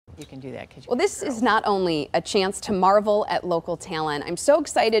you can do that. Well, this is not only a chance to marvel at local talent. I'm so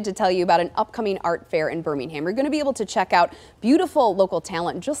excited to tell you about an upcoming art fair in Birmingham. You're going to be able to check out beautiful local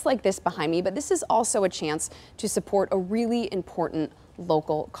talent just like this behind me, but this is also a chance to support a really important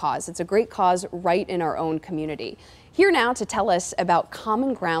local cause. It's a great cause right in our own community. Here now to tell us about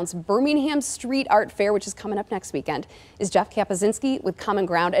Common Ground's Birmingham Street Art Fair, which is coming up next weekend, is Jeff Kapazinski with Common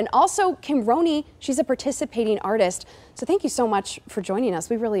Ground, and also Kim Roney. She's a participating artist. So thank you so much for joining us.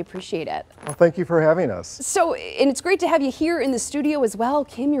 We really appreciate it. Well, thank you for having us. So, and it's great to have you here in the studio as well.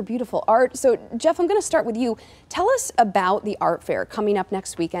 Kim, your beautiful art. So Jeff, I'm going to start with you. Tell us about the art fair coming up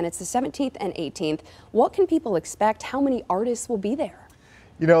next weekend. It's the 17th and 18th. What can people expect? How many artists will be there?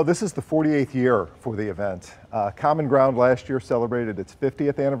 You know, this is the 48th year for the event. Common Ground last year celebrated its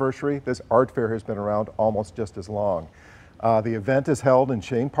 50th anniversary. This art fair has been around almost just as long. The event is held in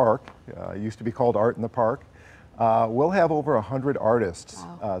Shane Park. It used to be called Art in the Park. We'll have over 100 artists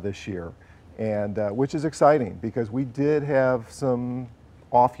this year, and which is exciting because we did have some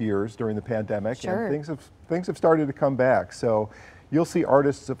off years during the pandemic, and things have started to come back. So you'll see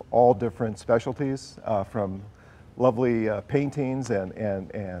artists of all different specialties, from lovely paintings and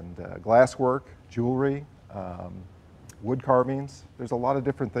glasswork, jewelry, wood carvings. There's a lot of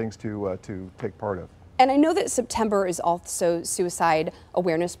different things to take part of. And I know that September is also Suicide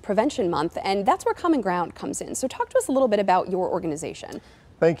Awareness Prevention Month, and that's where Common Ground comes in. So talk to us a little bit about your organization.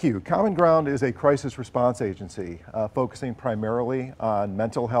 Thank you. Common Ground is a crisis response agency focusing primarily on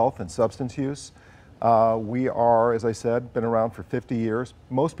mental health and substance use. We are, as I said, been around for 50 years.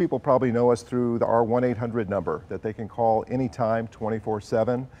 Most people probably know us through our 1-800 number that they can call anytime,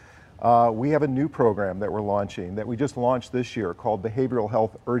 24/7. We have a new program that we're launching, that we just launched this year, called Behavioral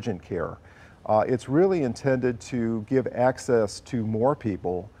Health Urgent Care. It's really intended to give access to more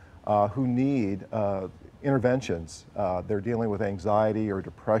people who need interventions. They're dealing with anxiety or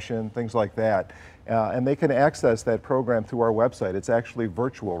depression, things like that. And they can access that program through our website. It's actually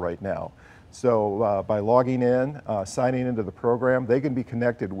virtual right now. So by logging in, signing into the program, they can be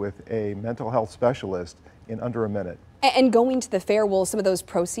connected with a mental health specialist in under a minute. And going to the fair, will some of those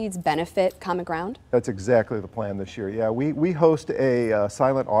proceeds benefit Common Ground? That's exactly the plan this year. Yeah, we host a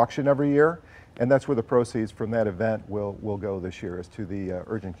silent auction every year, and that's where the proceeds from that event will go this year, is to the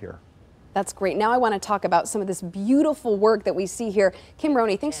urgent care. That's great. Now I want to talk about some of this beautiful work that we see here. Kim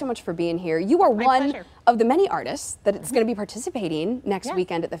Roney, thanks so much for being here. You are one of the many artists that is going to be participating next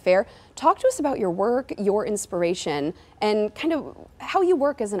weekend at the fair. Talk to us about your work, your inspiration, and kind of how you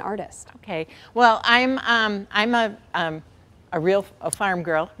work as an artist. Okay. Well, I'm a real farm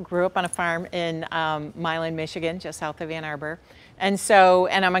girl. Grew up on a farm in Milan, Michigan, just south of Ann Arbor. And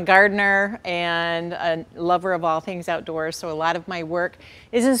I'm a gardener and a lover of all things outdoors. So a lot of my work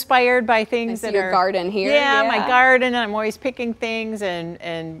is inspired by things that are— your garden here. Yeah, my garden, and I'm always picking things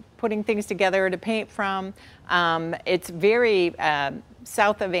and putting things together to paint from. It's very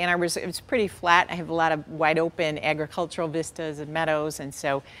south of Ann Arbor. It's pretty flat. I have a lot of wide open agricultural vistas and meadows, and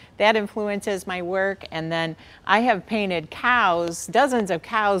so that influences my work. And then I have painted cows, dozens of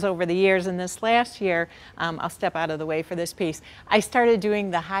cows over the years, and this last year, I'll step out of the way for this piece, I started doing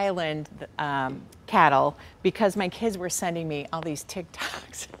the Highland cattle because my kids were sending me all these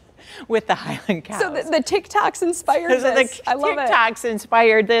TikToks with the Highland cows. So the TikToks inspired this. I love it. The TikToks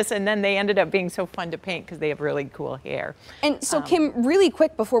inspired this, and then they ended up being so fun to paint because they have really cool hair. And so Kim, really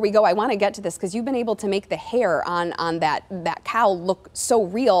quick before we go, I want to get to this because you've been able to make the hair on that cow look so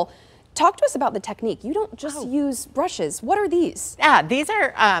real. Talk to us about the technique. You don't just use brushes. What are these? Yeah, these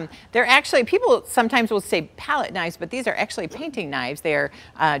are, they're actually, people sometimes will say palette knives, but these are actually painting knives. They're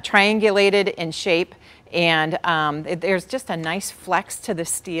triangulated in shape, and there's just a nice flex to the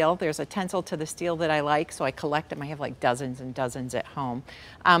steel. There's a tensile to the steel that I like, so I collect them. I have like dozens and dozens at home.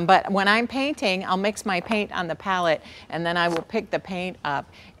 But when I'm painting, I'll mix my paint on the palette, and then I will pick the paint up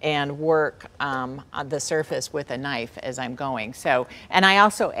and work on the surface with a knife as I'm going. So, and I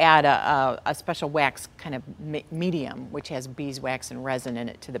also add a special wax kind of medium, which has beeswax and resin in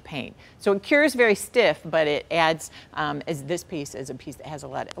it to the paint. So it cures very stiff, but it adds, as this piece is a piece that has a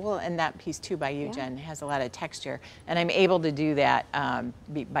lot of, well, and that piece too by you, Jen, has a lot of texture. And I'm able to do that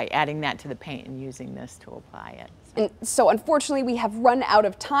by adding that to the paint and using this to apply it. And so unfortunately we have run out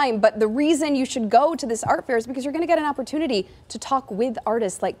of time, but the reason you should go to this art fair is because you're going to get an opportunity to talk with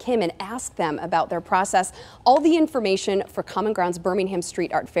artists like Kim and ask them about their process. All the information for Common Ground's Birmingham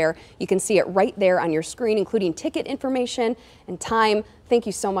Street Art Fair, you can see it right there on your screen, including ticket information and time. Thank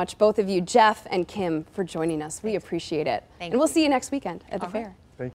you so much, both of you, Jeff and Kim, for joining us. We appreciate it. And we'll see you next weekend at the fair.